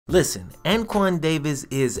Listen, Anquan Davis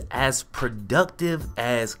is as productive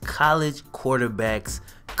as college quarterbacks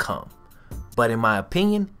come. But in my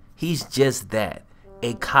opinion, he's just that,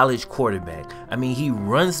 a college quarterback. I mean, he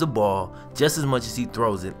runs the ball just as much as he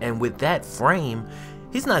throws it. And with that frame,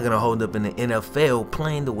 he's not going to hold up in the NFL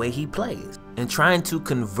playing the way he plays. And trying to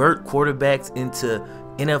convert quarterbacks into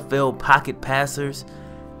NFL pocket passers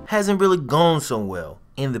hasn't really gone so well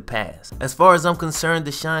in the past. As far as I'm concerned,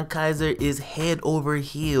 Deshone Kizer is head over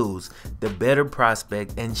heels the better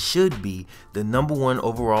prospect and should be the #1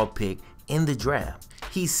 overall pick in the draft.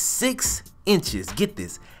 He's 6 inches, get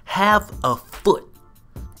this, half a foot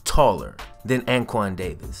taller than Anquan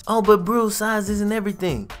Davis. Oh, but bro, size isn't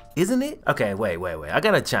everything, isn't it? Okay, wait. I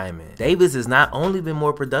gotta chime in. Davis has not only been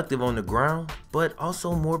more productive on the ground, but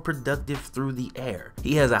also more productive through the air.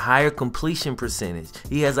 He has a higher completion percentage.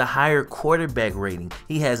 He has a higher quarterback rating.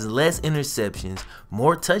 He has less interceptions,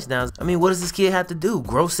 more touchdowns. I mean, what does this kid have to do?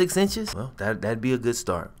 Grow 6 inches? Well, that'd be a good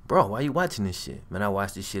start. Bro, why you watching this shit? Man, I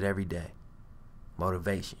watch this shit every day.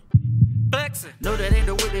 Motivation. Flexing. No, that ain't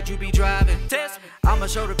the way that you be driving. Test me. I'ma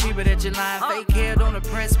show the people that you lying. Fake hair don't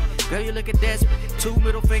impress me. Girl, you looking desperate. 2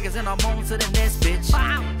 middle fingers and I'm on to the next bitch.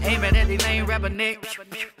 Aiming at the lane, rapper neck.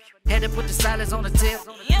 Had to put the silence on the tip.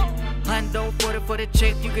 Hundo 40 for the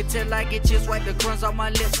check. You can tell like it just wipe the crumbs off my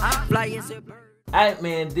lips. Fly as a bird. Alright,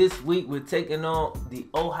 man, this week we're taking on the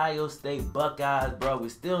Ohio State Buckeyes, bro. We're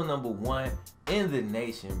still #1 in the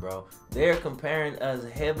nation, bro. They're comparing us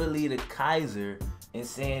heavily to Kizer and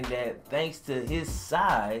saying that thanks to his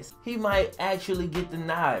size, he might actually get the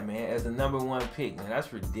nod, man, as the #1 pick. Man,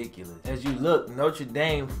 that's ridiculous. As you look, Notre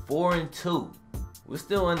Dame 4-2. We're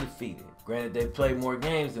still undefeated. Granted, they played more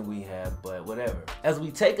games than we have, but whatever. As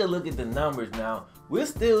we take a look at the numbers now, we're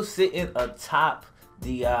still sitting atop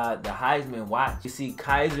the Heisman watch. You see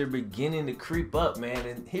Kizer beginning to creep up, man,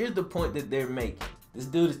 and here's the point that they're making. This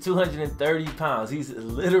dude is 230 pounds. He's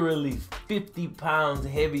literally 50 pounds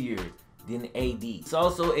heavier than AD. He's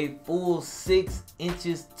also a full 6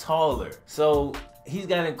 inches taller. So he's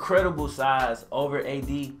got incredible size over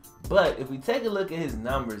AD. But if we take a look at his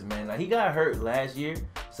numbers, man, now he got hurt last year,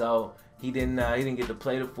 so he didn't get to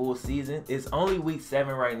play the full season. It's only week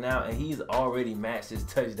 7 right now, and he's already matched his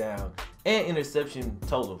touchdown and interception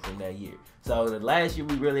total from that year. So the last year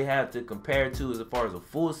we really have to compare to as far as a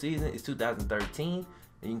full season is 2013,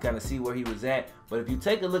 and you can kind of see where he was at. But if you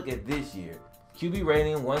take a look at this year, QB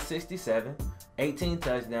rating 167, 18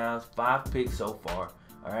 touchdowns, 5 picks so far.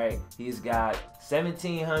 All right, he's got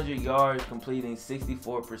 1,700 yards, completing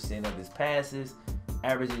 64% of his passes,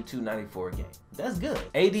 averaging 294 a game. That's good.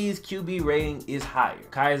 AD's QB rating is higher.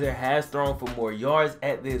 Kizer has thrown for more yards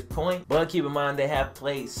at this point, but keep in mind they have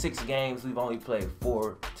played 6 games. We've only played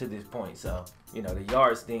 4 to this point, so you know the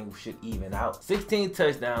yards thing should even out. 16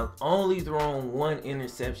 touchdowns, only thrown 1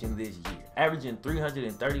 interception this year, averaging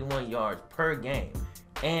 331 yards per game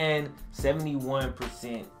and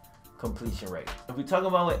 71% completion rate. If we talk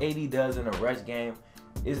about what AD does in a rush game,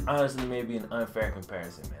 it's honestly maybe an unfair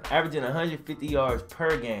comparison, man. Averaging 150 yards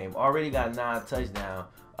per game, already got 9 touchdowns.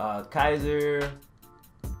 Kizer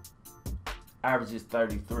averages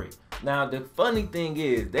 33. Now, the funny thing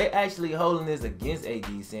is, they actually holding this against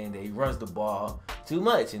AD, saying that he runs the ball too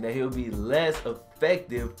much and that he'll be less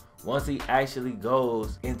effective once he actually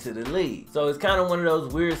goes into the league. So it's kind of one of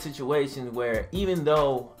those weird situations where even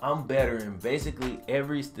though I'm better in basically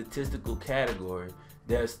every statistical category,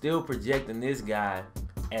 they're still projecting this guy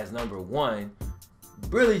as #1,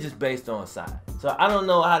 really just based on size. So I don't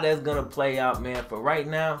know how that's gonna play out, man. For right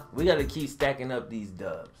now, we gotta keep stacking up these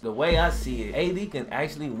dubs. The way I see it, AD can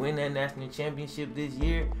actually win that national championship this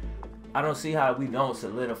year. I don't see how we don't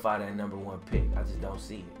solidify that #1 pick. I just don't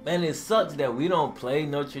see it. Man, it sucks that we don't play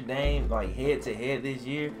Notre Dame like head to head this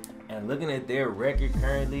year. And looking at their record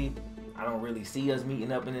currently, I don't really see us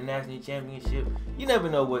meeting up in the national championship. You never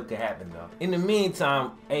know what could happen though. In the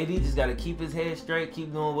meantime, AD just gotta keep his head straight,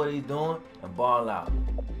 keep doing what he's doing, and ball out.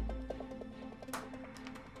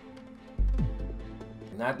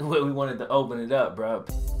 Not the way we wanted to open it up, bro.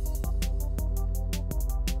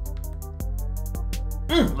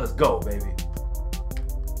 Let's go, baby.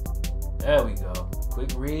 There we go.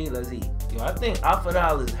 Quick read, let's eat. Yo, I think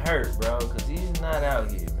Afadal is hurt, bro, because he's not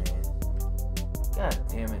out here, man. God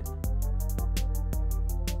damn it.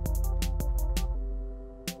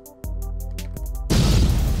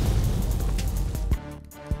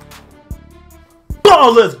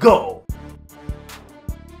 Oh, let's go.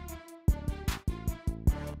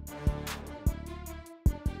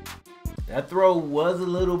 That throw was a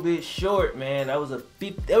little bit short, man. That was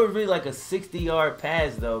really like a 60-yard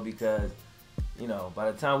pass though, because you know by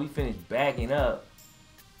the time we finished backing up,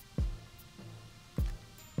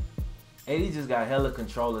 AD just got hella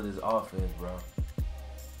control of this offense, bro.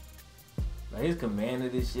 Like, his command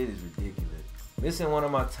of this shit is ridiculous. Missing one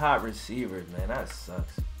of my top receivers, man. That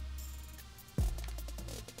sucks.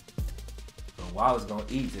 But Wallace gonna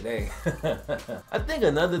eat today. I think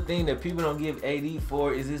another thing that people don't give AD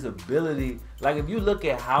for is his ability. Like, if you look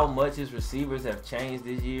at how much his receivers have changed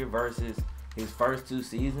this year versus his first 2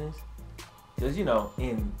 seasons, because, you know,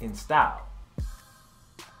 in style,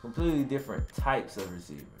 completely different types of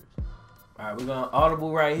receivers. All right, we're going to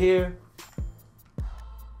audible right here.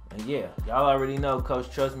 And yeah, y'all already know Coach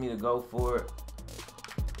trusts me to go for it.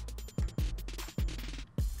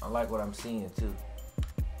 I like what I'm seeing too.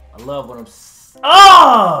 I love what I'm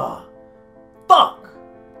oh! Fuck!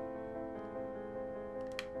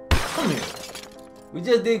 Come here. We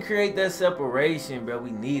just didn't create that separation, bro.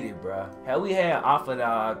 We need it, bro. Had we had Affadal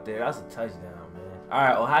out there, that's a touchdown, man. All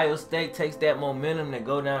right, Ohio State takes that momentum to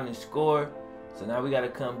go down and score. So now we got to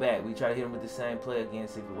come back. We try to hit him with the same play again,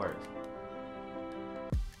 see if it works.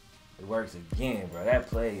 It works again, bro. That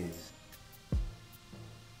play is...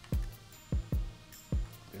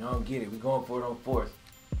 We don't get it. We going for it on 4th.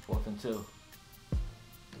 4th and 2.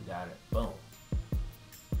 We got it. Boom.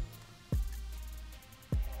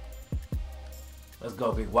 Let's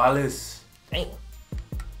go, Big Wallace. Damn.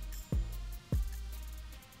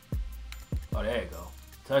 Oh, there you go.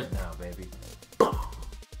 Touchdown, baby.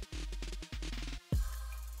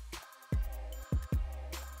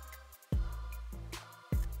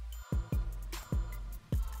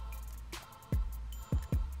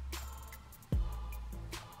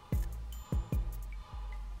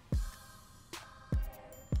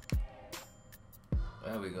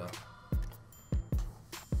 There we go.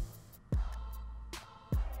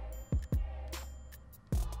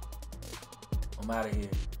 I'm out of here.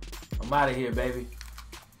 I'm out of here, baby.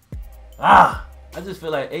 Ah! I just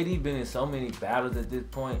feel like AD been in so many battles at this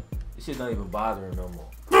point. This shit don't even bother him no more.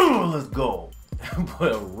 Let's go.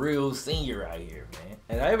 Put a real senior out here, man.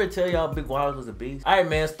 And I ever tell y'all Big Wallace was a beast? All right,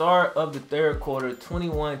 man. Start of the 3rd quarter,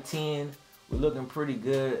 21-10. We're looking pretty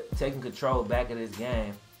good. Taking control back of this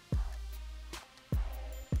game.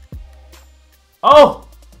 Oh!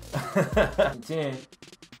 10.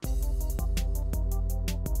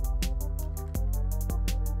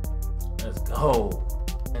 Let's go.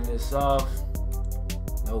 And it's off.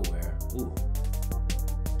 Nowhere. Ooh.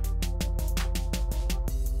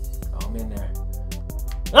 Oh, I'm in there.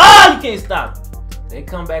 Ah! You can't stop it. They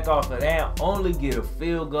come back off of that, only get a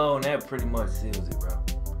field goal, and that pretty much seals it, bro.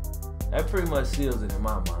 That pretty much seals it in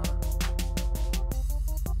my mind.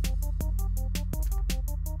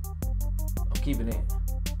 Keep it in.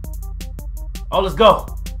 Oh, let's go.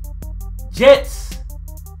 Jets.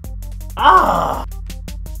 Ah.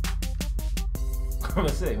 I'm gonna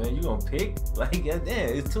say, man, you gonna pick? Like,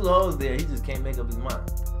 goddamn, it's 2 holes there. He just can't make up his mind.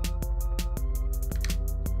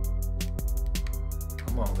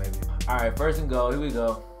 Come on, baby. All right, 1st and goal. Here we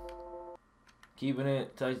go. Keeping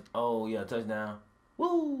it. Touch. Oh, yeah, touchdown.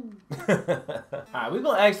 Woo. All right, we're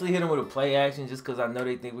gonna actually hit him with a play action just because I know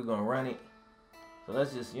they think we're gonna run it. So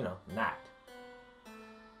let's just, you know, not.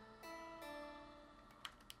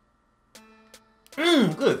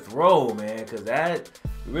 Good throw, man, because that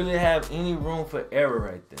really have any room for error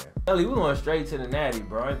right there. Ellie, we're going straight to the natty,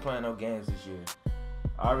 bro. I ain't playing no games this year.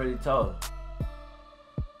 I already told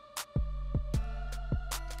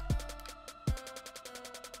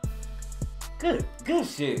him. Good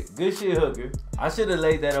shit. Good shit, Hooker. I should have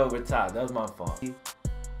laid that over top. That was my fault. I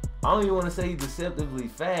don't even want to say he's deceptively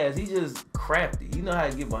fast. He just crafty. You know how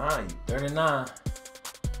to get behind you. 39.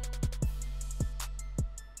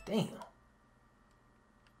 Damn.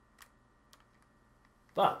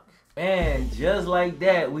 Fuck. Man, just like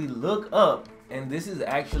that, we look up, and this is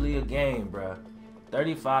actually a game, bruh.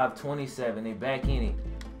 35-27. They back in it.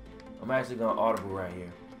 I'm actually going to audible right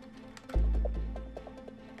here.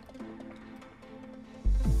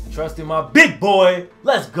 Trust in my big boy.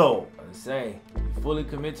 Let's go. I say, you fully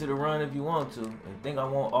commit to the run if you want to, and think I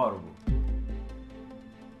want audible.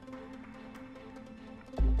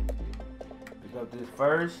 Pick up this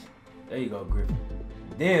first. There you go, Griffin.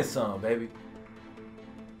 Then some, baby.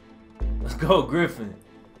 Let's go, Griffin.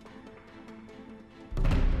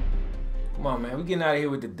 Come on, man. We getting out of here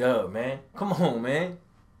with the dub, man. Come on, man.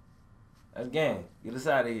 Again, get us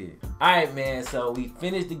out of here. All right, man. So we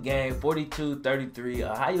finished the game 42-33.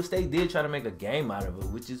 Ohio State did try to make a game out of it,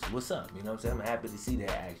 which is what's up. You know what I'm saying? I'm happy to see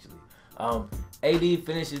that, actually. AD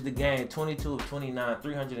finishes the game 22 of 29,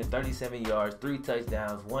 337 yards, 3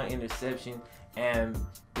 touchdowns, 1 interception. And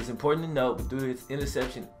it's important to note, we threw this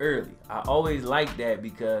interception early. I always like that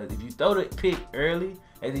because if you throw the pick early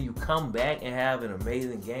and then you come back and have an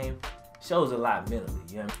amazing game, shows a lot mentally.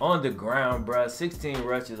 You know? On the ground, bro, 16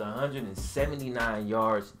 rushes, 179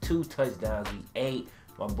 yards, 2 touchdowns. He ate.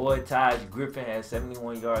 My boy Taj Griffin had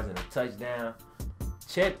 71 yards and a touchdown.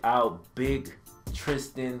 Check out Big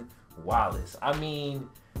Tristan Wallace. I mean,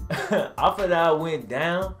 Alfredal went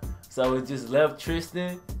down, so it just left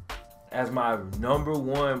Tristan as my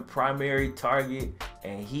 #1 primary target,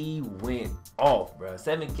 and he went off, bro.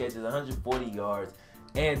 7 catches, 140 yards,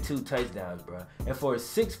 and 2 touchdowns, bro. And for a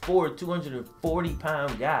 6'4",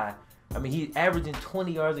 240-pound guy, I mean, he's averaging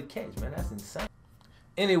 20 yards a catch, man. That's insane.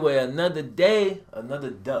 Anyway, another day, another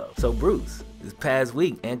dub. So, Bruce, this past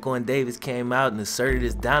week, Ncaa Davis came out and asserted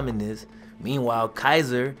his dominance. Meanwhile,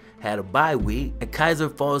 Kizer had a bye week, and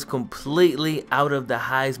Kizer falls completely out of the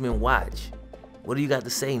Heisman watch. What do you got to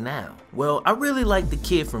say now? Well, I really like the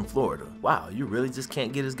kid from Florida. Wow, you really just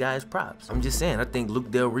can't get his guys props. I'm just saying, I think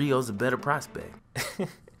Luke Del Rio's a better prospect.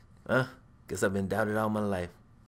 Guess I've been doubted all my life.